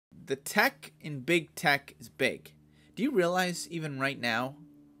the tech in big tech is big. Do you realize even right now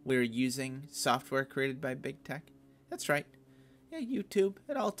we're using software created by big tech? That's right. Yeah, YouTube.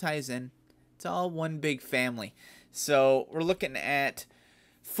 It all ties in. It's all one big family. So we're looking at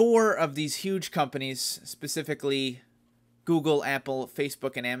 4 of these huge companies, specifically Google, Apple,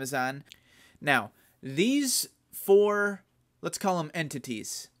 Facebook, and Amazon. Now, these 4, let's call them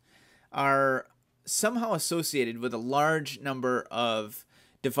entities, are somehow associated with a large number of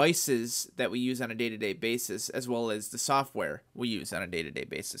devices that we use on a day-to-day basis, as well as the software we use on a day-to-day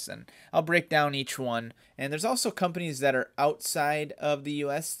basis. And I'll break down each one. And there's also companies that are outside of the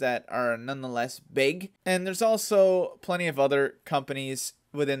US that are nonetheless big. And there's also plenty of other companies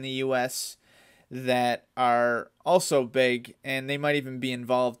within the US that are also big, and they might even be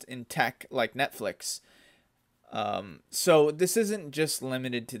involved in tech like Netflix. So this isn't just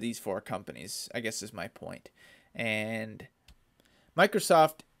limited to these 4 companies, I guess is my point. And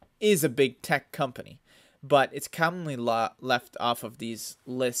Microsoft is a big tech company, but it's commonly left off of these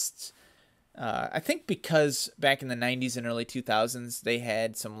lists. I think because back in the 90s and early 2000s, they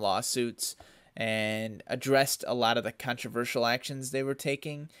had some lawsuits and addressed a lot of the controversial actions they were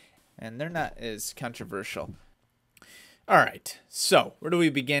taking, and they're not as controversial. All right, so where do we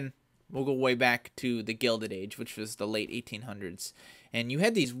begin? We'll go way back to the Gilded Age, which was the late 1800s. And you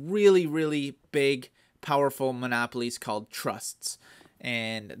had these really, really big, powerful monopolies called trusts.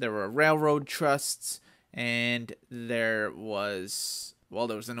 And there were railroad trusts, and there was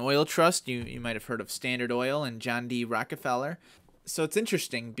an oil trust. You might have heard of Standard Oil and John D. Rockefeller. So it's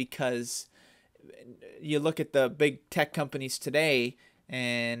interesting because you look at the big tech companies today,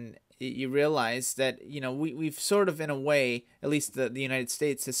 and you realize that, we've sort of, in a way, at least the United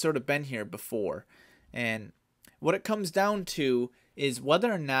States has sort of been here before. And what it comes down to is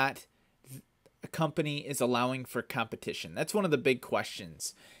whether or not a company is allowing for competition. That's one of the big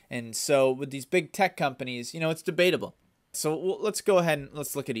questions. And so with these big tech companies, it's debatable. So let's go ahead and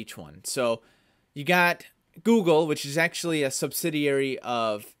let's look at each one. So you got Google, which is actually a subsidiary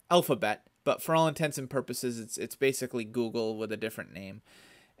of Alphabet, but for all intents and purposes, it's basically Google with a different name.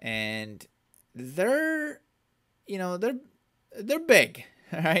 And they're big,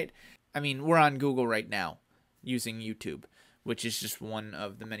 all right? I mean, we're on Google right now using YouTube, which is just one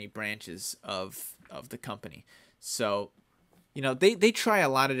of the many branches of the company. So, they try a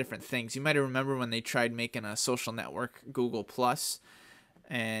lot of different things. You might remember when they tried making a social network, Google Plus,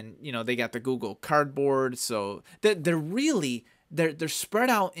 and, they got the Google Cardboard. So they're spread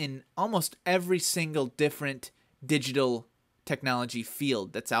out in almost every single different digital technology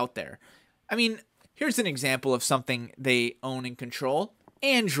field that's out there. I mean, here's an example of something they own and control.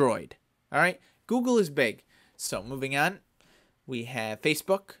 Android. All right. Google is big. So moving on, we have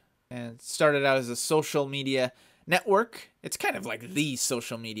Facebook, and it started out as a social media network. It's kind of like the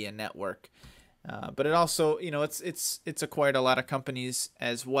social media network. But it also, it's acquired a lot of companies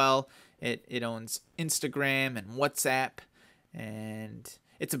as well. It owns Instagram and WhatsApp, and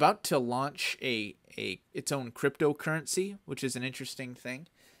it's about to launch its own cryptocurrency, which is an interesting thing.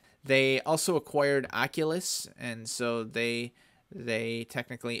 They also acquired Oculus, and so they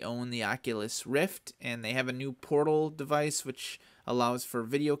technically own the Oculus Rift, and they have a new Portal device which allows for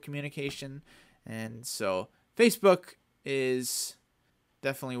video communication. And so Facebook is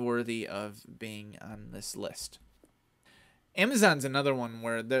definitely worthy of being on this list. Amazon's another one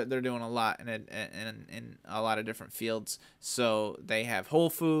where they're doing a lot in a lot of different fields. So they have Whole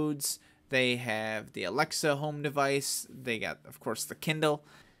Foods, they have the Alexa home device, they got, of course, the Kindle,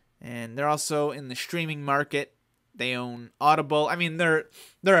 and they're also in the streaming market. They own Audible. I mean, they're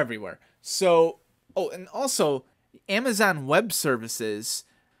everywhere. So, and also Amazon Web Services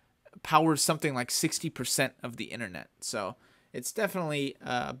powers something like 60% of the internet. So it's definitely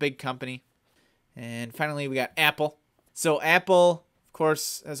a big company. And finally, we got Apple. So Apple, of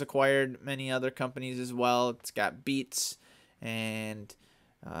course, has acquired many other companies as well. It's got Beats, and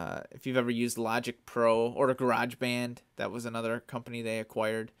if you've ever used Logic Pro or GarageBand, that was another company they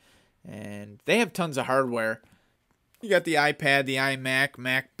acquired. And they have tons of hardware. You got the iPad, the iMac,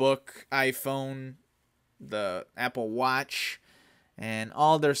 MacBook, iPhone, the Apple Watch, and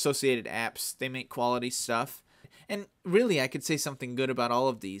all their associated apps. They make quality stuff. And really, I could say something good about all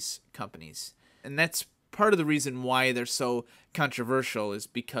of these companies. And that's part of the reason why they're so controversial, is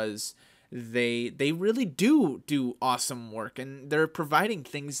because they really do awesome work, and they're providing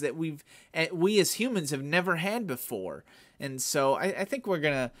things that we as humans have never had before. And so I think we're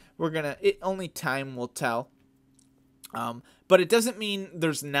gonna only time will tell. But it doesn't mean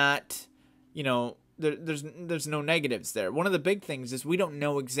there's not there's no negatives there. One of the big things is we don't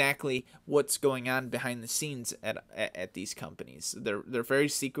know exactly what's going on behind the scenes at these companies. They're very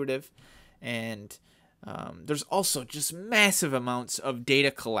secretive, and there's also just massive amounts of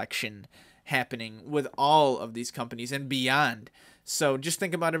data collection happening with all of these companies and beyond. So just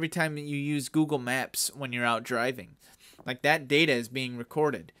think about every time you use Google Maps when you're out driving. Like, that data is being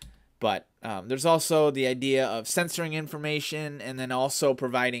recorded. But there's also the idea of censoring information and then also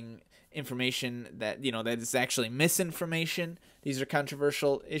providing information that, that is actually misinformation. These are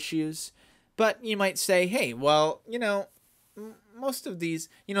controversial issues. But you might say, hey, well, most of these,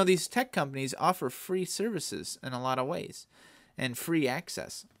 these tech companies offer free services in a lot of ways and free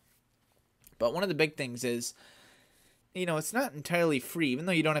access. But one of the big things is, it's not entirely free. Even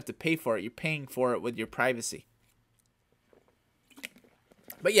though you don't have to pay for it, you're paying for it with your privacy.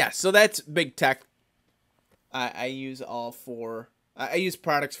 But yeah, so that's big tech. I use all four. I use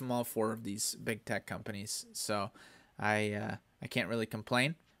products from all four of these big tech companies, so I can't really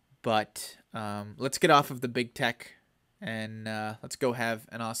complain. But let's get off of the big tech and let's go have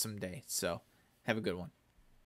an awesome day. So have a good one.